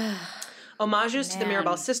 Homages to the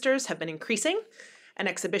Mirabal sisters have been increasing. An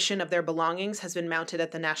exhibition of their belongings has been mounted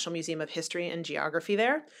at the National Museum of History and Geography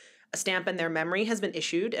there. A stamp in their memory has been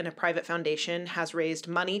issued, and a private foundation has raised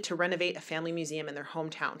money to renovate a family museum in their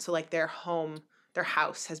hometown. So, like, their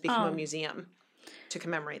house has become a museum to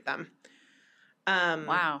commemorate them.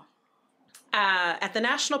 Wow. At the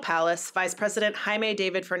National Palace, Vice President Jaime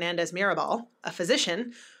David Fernandez Mirabal, a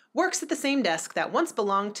physician, works at the same desk that once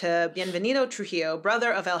belonged to Bienvenido Trujillo,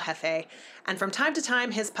 brother of El Jefe, and from time to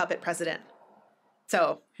time his puppet president.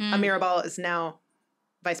 So, a Mirabal is now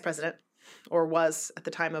vice president, or was at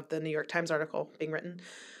the time of the New York Times article being written.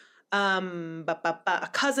 A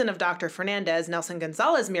cousin of Dr. Fernandez, Nelson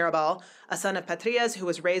Gonzalez Mirabal, a son of Patrias who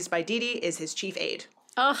was raised by Didi, is his chief aide.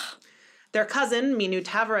 Ugh. Their cousin, Minu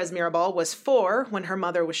Tavares Mirabal, was 4 when her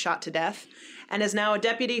mother was shot to death, and is now a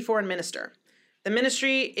deputy foreign minister. The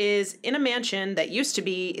ministry is in a mansion that used to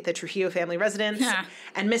be the Trujillo family residence,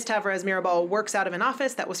 and Miss Tavares Mirabal works out of an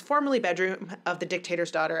office that was formerly bedroom of the dictator's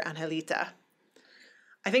daughter, Angelita.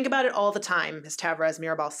 I think about it all the time, Miss Tavares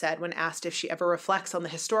Mirabal said when asked if she ever reflects on the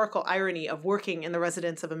historical irony of working in the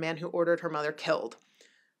residence of a man who ordered her mother killed.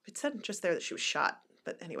 It said just there that she was shot,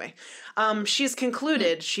 but anyway. She's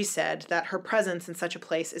concluded, she said, that her presence in such a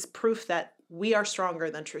place is proof that we are stronger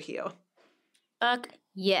than Trujillo. Fuck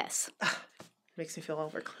yes. Makes me feel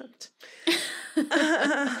overclipped.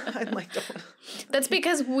 I'm like, don't. That's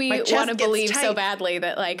because we want to believe so badly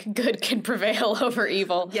that, like, good can prevail over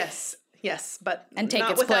evil. Yes, but and take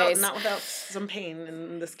its place. Not without some pain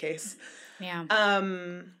in this case. Yeah.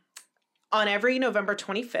 On every November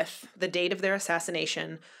 25th, the date of their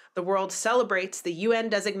assassination, the world celebrates the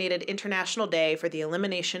UN-designated International Day for the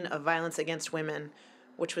Elimination of Violence Against Women,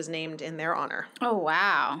 which was named in their honor. Oh,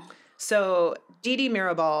 wow. So Dee Dee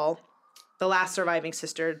Mirabal, the last surviving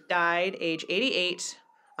sister, died age 88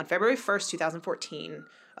 on February 1st, 2014,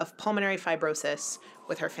 of pulmonary fibrosis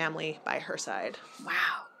with her family by her side.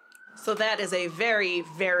 Wow. So that is a very,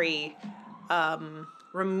 very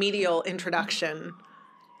remedial introduction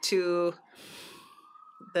to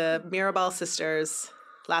the Mirabal sisters,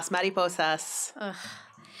 Las Mariposas.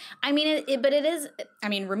 I mean, but it is, I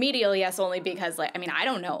mean, remedial, yes, only because, like, I mean, I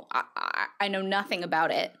don't know. I know nothing about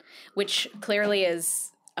it, which clearly is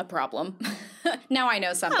a problem. Now I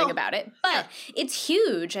know something about it, but it's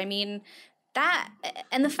huge. I mean, that,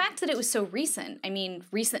 and the fact that it was so recent, I mean,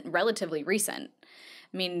 relatively recent.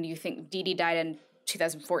 I mean, you think Dee Dee died in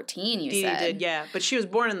 2014, you Dee said. Dee did, yeah. But she was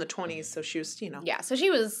born in the 20s, so she was, Yeah, so she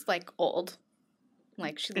was, like, old.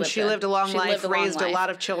 Like, she lived a long life, raised a lot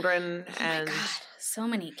of children, and God, so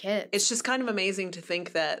many kids. it's just kind of amazing to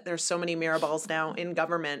think that there's so many Mirabals now in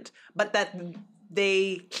government, but that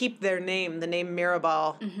they keep their name, the name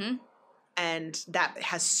Mirabal, and that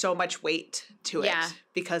has so much weight to it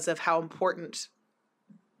because of how important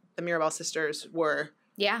the Mirabal sisters were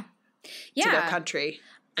Yeah. to their country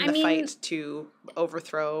in the fight to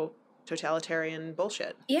overthrow totalitarian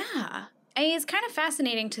bullshit. Yeah. I mean, it's kind of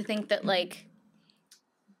fascinating to think that, like,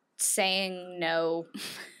 saying no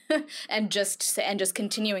and just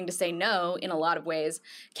continuing to say no in a lot of ways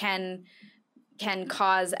can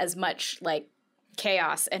cause as much, like,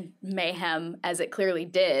 chaos and mayhem as it clearly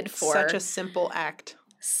did for Such a simple act.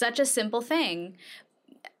 such a simple thing.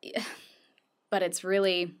 But it's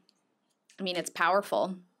really, I mean, it's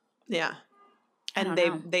powerful. Yeah. And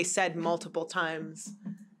they said multiple times,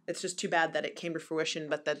 it's just too bad that it came to fruition,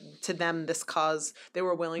 but that to them, this cause, they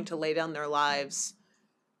were willing to lay down their lives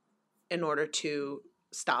in order to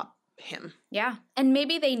stop him. Yeah. And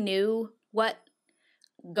maybe they knew what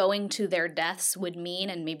going to their deaths would mean,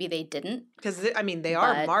 and maybe they didn't. Because, I mean, they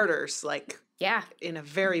are But- martyrs, like, Yeah. in a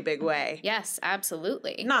very big way. Yes,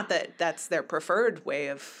 absolutely. Not that that's their preferred way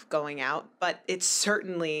of going out, but it's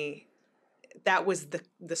certainly, that was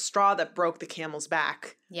the straw that broke the camel's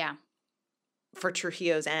back Yeah. for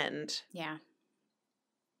Trujillo's end. Yeah.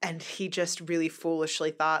 And he just really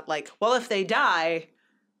foolishly thought, like, well, if they die,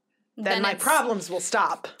 then my it's- problems will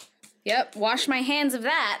stop. Yep. Wash my hands of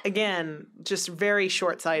that. Again, just very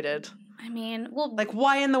short-sighted. I mean, well, Like,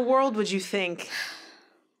 why in the world would you think?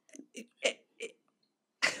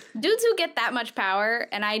 dudes who get that much power,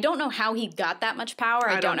 and I don't know how he got that much power.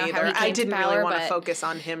 I don't know either. how he came I to didn't power, really want to but- focus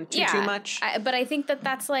on him too much. But I think that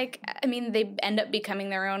that's, like, I mean, they end up becoming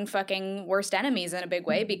their own fucking worst enemies in a big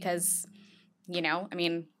way because, I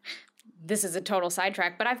mean, this is a total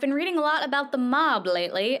sidetrack, but I've been reading a lot about the mob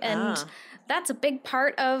lately, and that's a big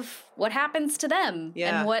part of what happens to them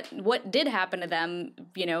and what did happen to them,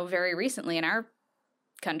 very recently in our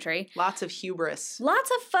country. Lots of hubris.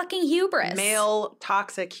 Lots of fucking hubris. Male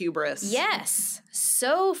toxic hubris. Yes.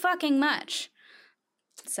 So fucking much.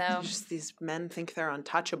 So. Just these men think they're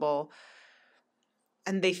untouchable.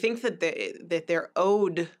 And they think that they're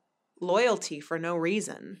owed loyalty for no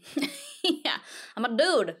reason. Yeah. I'm a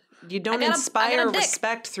dude. You don't I got inspire a dick.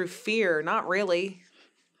 respect through fear. Not really.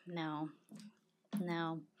 No.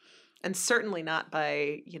 And certainly not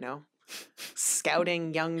by,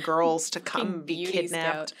 scouting young girls to come be beauty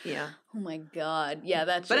kidnapped. scout. Yeah. Oh my God. Yeah,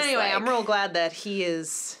 that's But just anyway, like, I'm real glad that he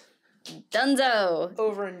is Dunzo.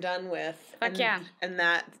 over and done with. Fuck yeah. And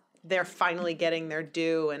that they're finally getting their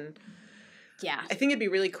due. And Yeah. I think it'd be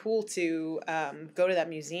really cool to go to that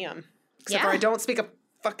museum. Except for Yeah. I don't speak a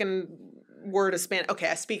fucking word of Spanish. Okay,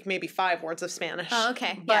 I speak maybe 5 words of Spanish. Oh,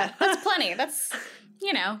 okay. But Yeah. That's plenty. That's,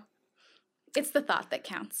 it's the thought that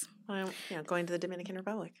counts. going to the Dominican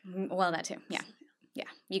Republic. Well, that too. Yeah. Yeah.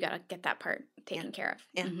 You got to get that part taken care of.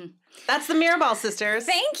 Yeah. Mhm. That's the Mirabal sisters.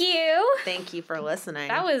 Thank you. Thank you for listening.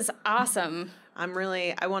 That was awesome. I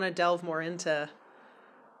want to delve more into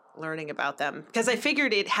learning about them because I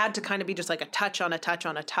figured it had to kind of be just like a touch on a touch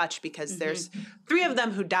on a touch because there's 3 of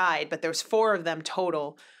them who died, but there's 4 of them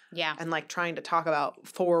total. Yeah. And like trying to talk about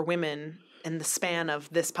 4 women in the span of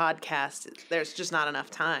this podcast, there's just not enough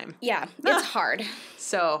time. Yeah. It's hard.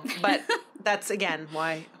 So, but that's again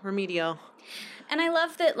why remedial. And I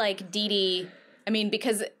love that, like, Dee Dee, I mean,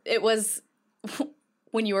 because it was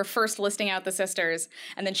when you were first listing out the sisters,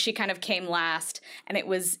 and then she kind of came last, and it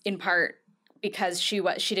was in part because she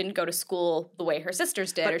didn't go to school the way her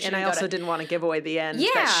sisters did. And I also didn't want to give away the end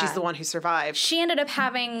that Yeah. she's the one who survived. She ended up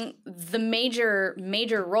having the major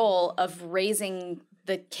role of raising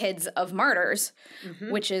the kids of martyrs,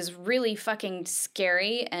 which is really fucking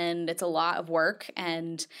scary, and it's a lot of work.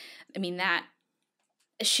 And I mean, that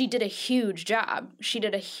she did a huge job. She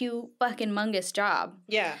did a fucking mungus job.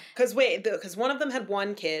 Yeah, because one of them had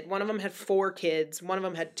 1 kid, one of them had 4 kids, one of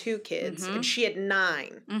them had 2 kids, and she had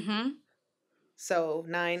 9. Mm-hmm. So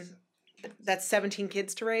 9, that's 17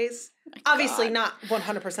 kids to raise. Obviously not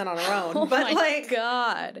 100% on her own, but like,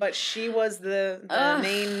 God. But she was the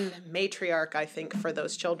main matriarch, I think, for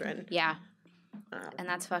those children. Yeah. And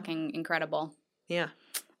that's fucking incredible. Yeah.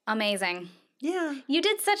 Amazing. Yeah. You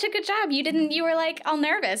did such a good job. You were like all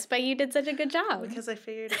nervous, but you did such a good job. Because I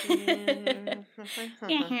figured. Do you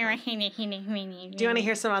want to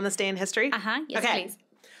hear some on this day in history? Yes, okay. please.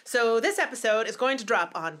 So this episode is going to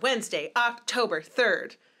drop on Wednesday, October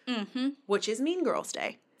 3rd, which is Mean Girls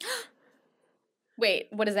Day. Wait,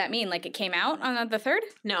 what does that mean? Like it came out on the 3rd?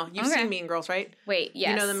 No, you've seen Mean Girls, right? Wait,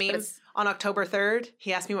 yes. You know the meme? On October 3rd,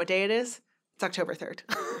 he asked me what day it is. It's October 3rd.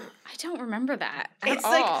 I don't remember that at It's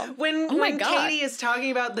all. like when God. Katie is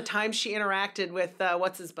talking about the time she interacted with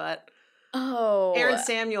what's his butt? Oh. Aaron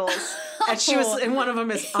Samuels. And she was, and one of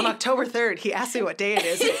them is on October 3rd. He asked me what day it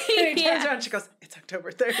is. And he turns around and she goes, it's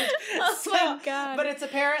October 3rd. Oh my God. But it's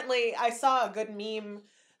apparently, I saw a good meme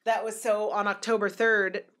that was so on October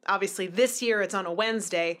 3rd. Obviously this year it's on a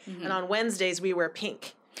Wednesday. And on Wednesdays we wear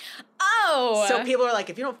pink. Oh. So people are like,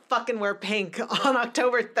 if you don't fucking wear pink on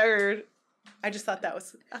October 3rd. I just thought that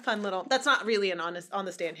was a fun little, that's not really an on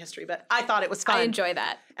this day in history, but I thought it was fun. I enjoy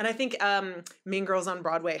that. And I think Mean Girls on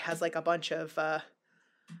Broadway has like a bunch of,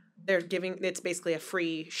 it's basically a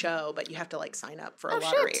free show, but you have to like sign up for a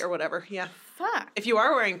lottery or whatever. Yeah. Fuck. If you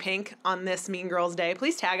are wearing pink on this Mean Girls Day,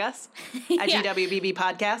 please tag us at Yeah. GWBB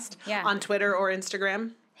Podcast on Twitter or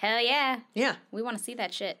Instagram. Hell yeah. Yeah. We want to see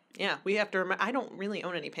that shit. Yeah. We have to remember, I don't really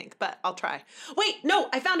own any pink, but I'll try. Wait, no,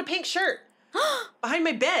 I found a pink shirt. Behind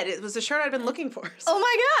my bed. It was a shirt I'd been looking for. So. Oh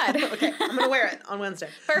my God. Okay, I'm going to wear it on Wednesday.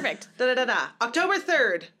 Perfect. October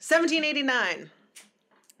 3rd, 1789.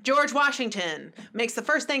 George Washington makes the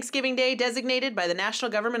first Thanksgiving Day designated by the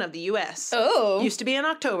national government of the U.S. Oh. Used to be in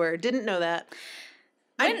October. Didn't know that.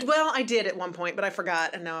 I did at one point, but I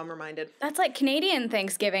forgot, and now I'm reminded. That's like Canadian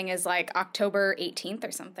Thanksgiving is like October 18th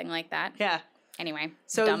or something like that. Yeah. Anyway.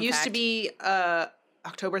 So dumb it used fact. to be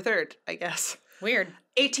October 3rd, I guess. Weird.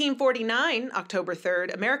 1849, October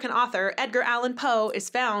 3rd, American author Edgar Allan Poe is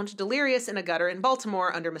found delirious in a gutter in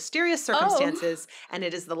Baltimore under mysterious circumstances, and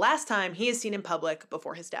it is the last time he is seen in public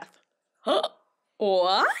before his death.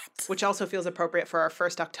 What? Which also feels appropriate for our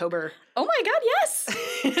first October. Oh my God,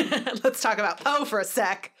 yes. Let's talk about Poe for a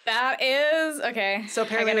sec. That is, okay. So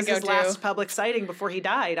apparently it was his last public sighting before he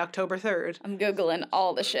died, October 3rd. I'm Googling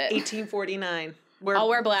all the shit. 1849. I'll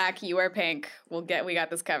wear black, you wear pink. We got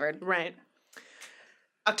this covered. Right.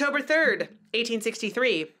 October 3rd,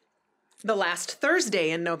 1863. The last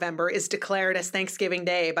Thursday in November is declared as Thanksgiving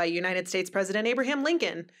Day by United States President Abraham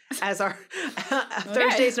Lincoln, as our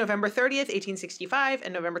Thursdays, November 30th, 1865,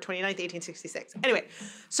 and November 29th, 1866. Anyway,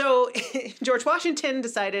 so George Washington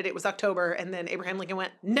decided it was October, and then Abraham Lincoln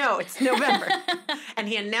went, no, it's November. And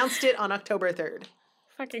he announced it on October 3rd.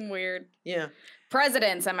 Fucking weird. Yeah.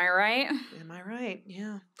 Presidents, am I right? Am I right?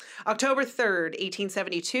 Yeah. October 3rd,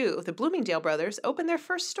 1872, the Bloomingdale brothers opened their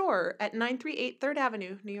first store at 938 3rd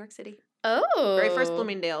Avenue, New York City. Oh. Very first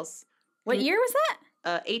Bloomingdale's. What year was that?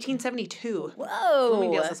 1872. Whoa.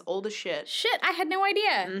 Bloomingdale's is old as shit. Shit, I had no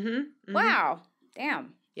idea. Mm-hmm. Wow.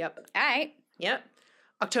 Damn. Yep. All right. Yep.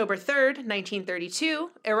 October 3rd,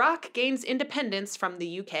 1932, Iraq gains independence from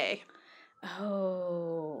the UK.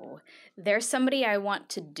 Oh. There's somebody I want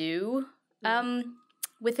to do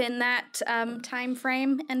within that time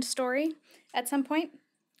frame and story at some point.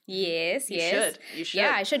 Yes, You should.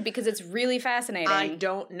 Yeah, I should because it's really fascinating. I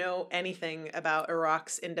don't know anything about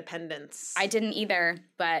Iraq's independence. I didn't either,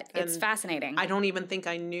 but it's fascinating. I don't even think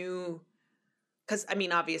I knew, because, I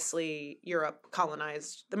mean, obviously Europe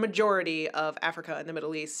colonized the majority of Africa and the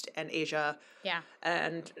Middle East and Asia. Yeah.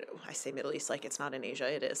 And I say Middle East like it's not in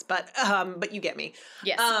Asia, it is. But you get me.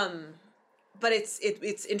 Yes. But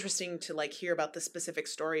it's interesting to like hear about the specific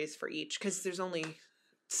stories for each, because there's only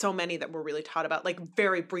so many that we're really taught about. Like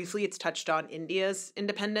very briefly, it's touched on India's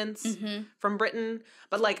independence from Britain,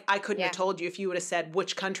 but like I couldn't have told you if you would have said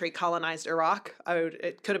which country colonized Iraq.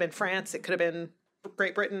 It could have been France. It could have been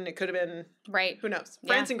Great Britain. It could have been who knows.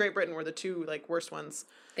 France and Great Britain were the two like worst ones.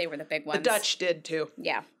 They were the big ones. The Dutch did too.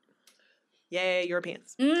 Yeah. Yay,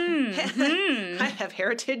 Europeans. I have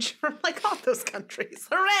heritage from like all those countries.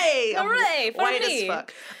 Hooray! Hooray! White as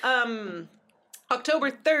fuck.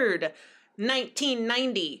 October 3rd,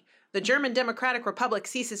 1990. the German Democratic Republic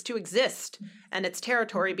ceases to exist, and its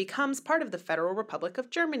territory becomes part of the Federal Republic of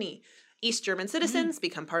Germany. East German citizens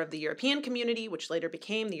become part of the European community, which later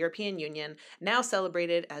became the European Union, now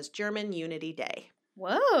celebrated as German Unity Day.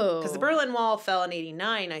 Whoa. Because the Berlin Wall fell in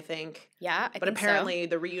 89, I think. Yeah, But apparently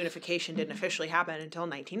the reunification didn't officially happen until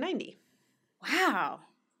 1990. Wow.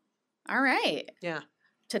 All right. Yeah.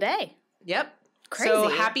 Today. Yep. Crazy. So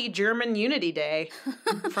happy German Unity Day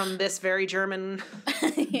from this very German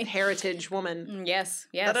heritage woman. Yes.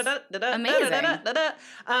 Yes. Amazing.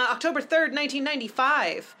 October 3rd,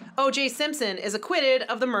 1995. O.J. Simpson is acquitted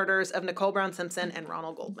of the murders of Nicole Brown Simpson and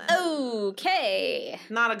Ronald Goldman. Okay.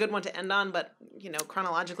 Not a good one to end on, but,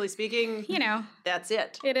 chronologically speaking, that's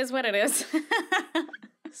it. It is what it is.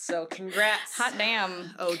 So congrats. Hot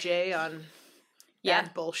damn. O.J. on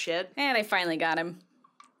that bullshit. And they finally got him.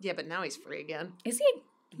 Yeah, but now he's free again. Is he?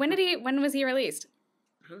 When was he released?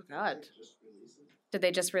 Oh, God. Did they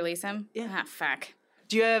just release him? Yeah. Ah, fuck.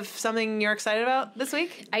 Do you have something you're excited about this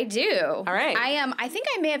week? I do. All right. I think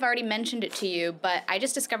I may have already mentioned it to you, but I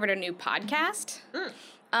just discovered a new podcast.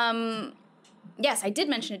 Yes, I did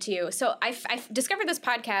mention it to you. So I discovered this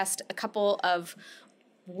podcast a couple of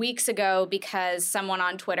weeks ago because someone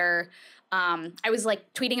on Twitter, I was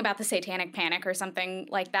like tweeting about the Satanic Panic or something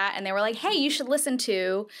like that, and they were like, hey, you should listen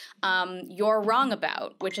to You're Wrong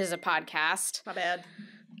About, which is a podcast. My bad.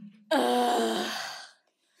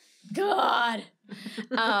 God.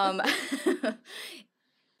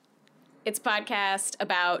 It's a podcast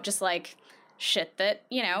about just like shit that,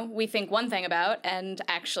 we think one thing about, and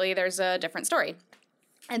actually there's a different story.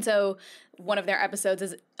 And so one of their episodes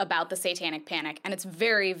is about the Satanic Panic, and it's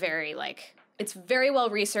very, very it's very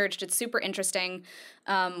well researched. It's super interesting.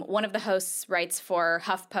 One of the hosts writes for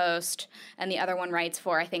HuffPost, and the other one writes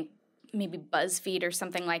for, I think, maybe BuzzFeed or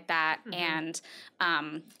something like that. Mm-hmm. And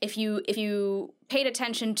if you paid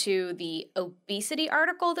attention to the obesity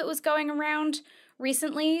article that was going around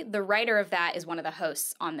recently, the writer of that is one of the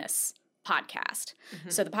hosts on this podcast. Mm-hmm.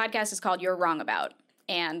 So the podcast is called You're Wrong About.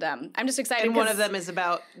 And I'm just excited. And one of them is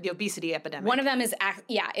about the obesity epidemic. One of them is,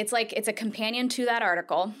 it's a companion to that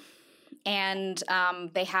article. And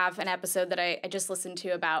they have an episode that I just listened to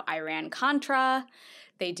about Iran-Contra.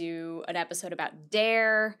 They do an episode about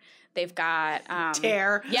DARE. They've got...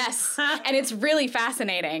 DARE. Yes. And it's really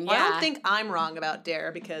fascinating. Well, yeah. I don't think I'm wrong about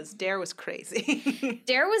DARE because DARE was crazy.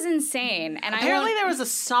 DARE was insane. And apparently there was a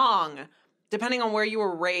song, depending on where you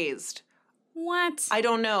were raised. What? I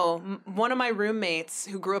don't know. One of my roommates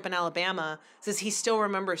who grew up in Alabama says he still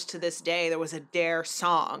remembers to this day there was a DARE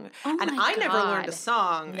song. Oh and my I never God. learned a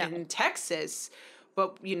song in Texas,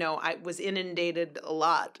 but, I was inundated a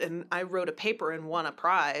lot. And I wrote a paper and won a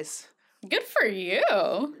prize. Good for you.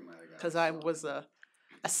 Because I was a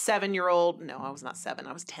 7-year-old. No, I was not 7.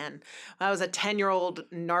 I was 10. I was a 10-year-old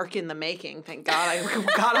narc in the making. Thank God I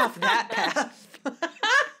got off that path.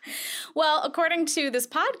 Well, according to this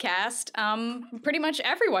podcast, pretty much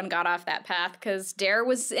everyone got off that path because DARE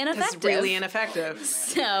was ineffective. It's really ineffective.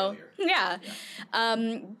 So, yeah.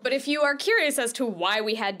 But if you are curious as to why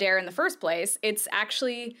we had DARE in the first place, it's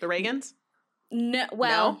actually... The Reagans? No,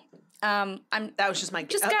 well... that was just my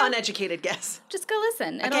uneducated guess. Just go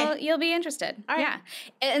listen. Okay. You'll be interested. All right.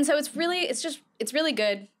 Yeah. And so it's really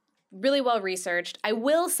good, really well researched. I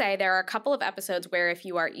will say there are a couple of episodes where if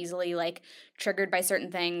you are easily triggered by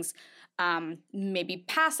certain things, maybe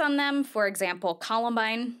pass on them. For example,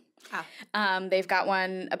 Columbine. They've got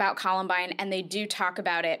one about Columbine, and they do talk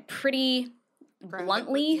about it pretty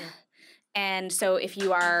bluntly. Yeah. And so if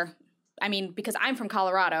you are, because I'm from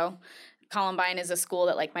Colorado, Columbine is a school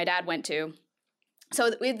that my dad went to.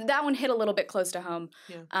 So that one hit a little bit close to home.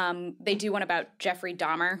 Yeah. They do one about Jeffrey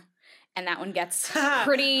Dahmer, and that one gets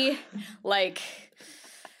pretty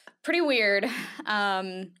weird.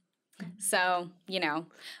 So,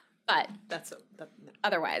 but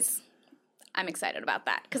otherwise, I'm excited about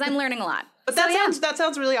that because I'm learning a lot. But that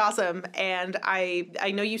sounds really awesome. And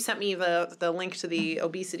I know you sent me the link to the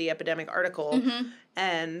obesity epidemic article, mm-hmm.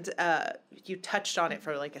 and you touched on it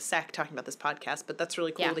for a sec talking about this podcast. But that's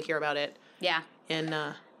really cool to hear about it. Yeah, and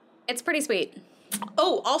it's pretty sweet.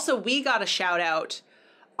 Oh, also we got a shout out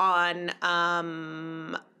on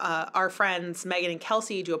our friends Megan and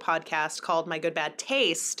Kelsey do a podcast called My Good Bad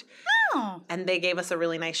Taste. Oh. And they gave us a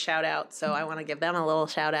really nice shout out, so I want to give them a little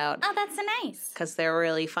shout out. Oh, that's so nice. Because they're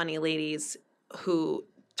really funny ladies who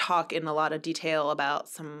talk in a lot of detail about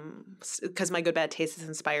because My Good Bad Taste is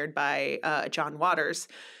inspired by John Waters,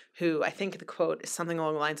 who I think the quote is something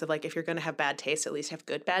along the lines of if you're going to have bad taste, at least have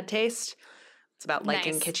good bad taste. It's about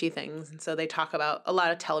liking kitschy things. And so they talk about a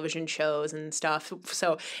lot of television shows and stuff.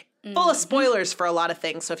 So full of spoilers for a lot of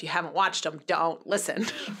things. So if you haven't watched them, don't listen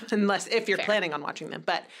unless if you're planning on watching them.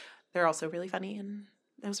 But they're also really funny, and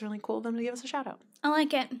it was really cool of them to give us a shout out. I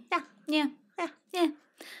like it. Yeah.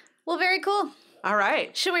 Well, very cool. All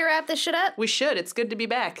right. Should we wrap this shit up? We should. It's good to be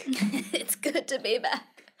back. It's good to be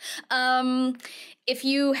back. If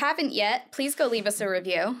you haven't yet, please go leave us a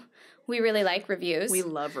review. We really like reviews. We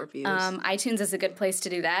love reviews. iTunes is a good place to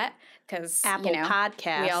do that because Apple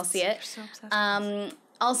Podcasts. we all see it. You're so obsessed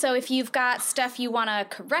Also, if you've got stuff you want to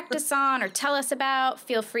correct us on or tell us about,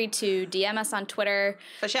 feel free to DM us on Twitter.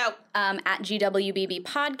 For sure. At GWBB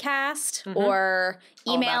Podcast or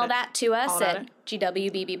email that to us at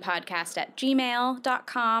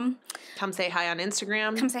gwbbpodcast@gmail.com. Come say hi on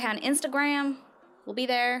Instagram. Come say hi on Instagram. We'll be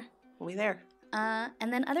there. We'll be there.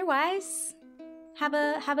 And then otherwise, have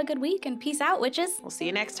a good week and peace out, witches. We'll see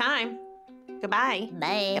you next time. Goodbye.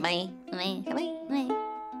 Bye. Bye. Bye. Bye.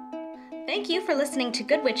 Thank you for listening to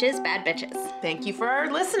Good Witches, Bad Bitches. Thank you for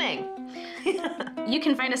listening. You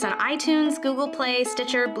can find us on iTunes, Google Play,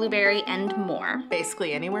 Stitcher, Blueberry, and more.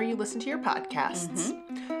 Basically anywhere you listen to your podcasts.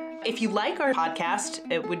 If you like our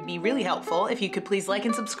podcast, it would be really helpful if you could please like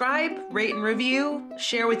and subscribe, rate and review,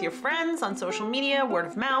 share with your friends on social media, word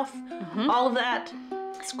of mouth, all of that.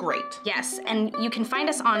 It's great. Yes, and you can find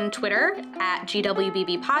us on Twitter at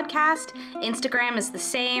GWBB Podcast. Instagram is the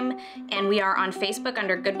same, and we are on Facebook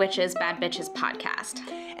under Good Witches, Bad Bitches Podcast.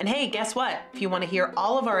 And hey, guess what? If you want to hear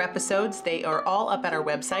all of our episodes, they are all up at our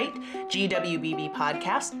website,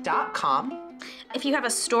 gwbbpodcast.com. If you have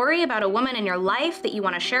a story about a woman in your life that you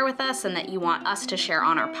want to share with us and that you want us to share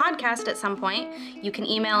on our podcast at some point, you can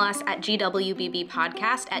email us at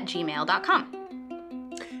gwbbpodcast@gmail.com.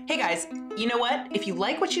 Hey guys, you know what? If you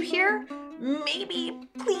like what you hear, maybe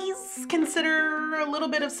please consider a little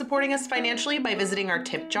bit of supporting us financially by visiting our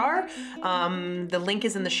tip jar. The link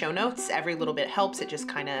is in the show notes. Every little bit helps. It just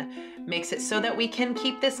kind of makes it so that we can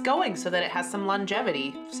keep this going, so that it has some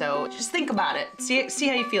longevity. So just think about it. See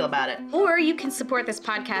how you feel about it. Or you can support this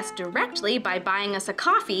podcast directly by buying us a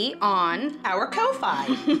coffee on our Ko-Fi.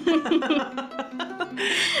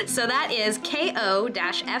 So that is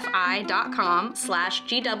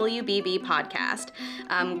ko-fi.com/GWBB podcast.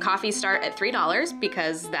 Coffees start at $3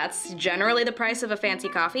 because that's generally the price of a fancy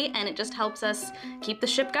coffee, and it just helps us keep the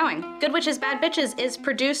ship going. Good Witches, Bad Bitches is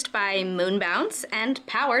produced by Moonbounce and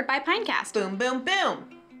powered by Pinecast. Boom, boom, boom.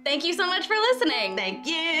 Thank you so much for listening. Thank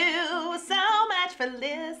you so much for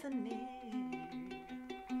listening.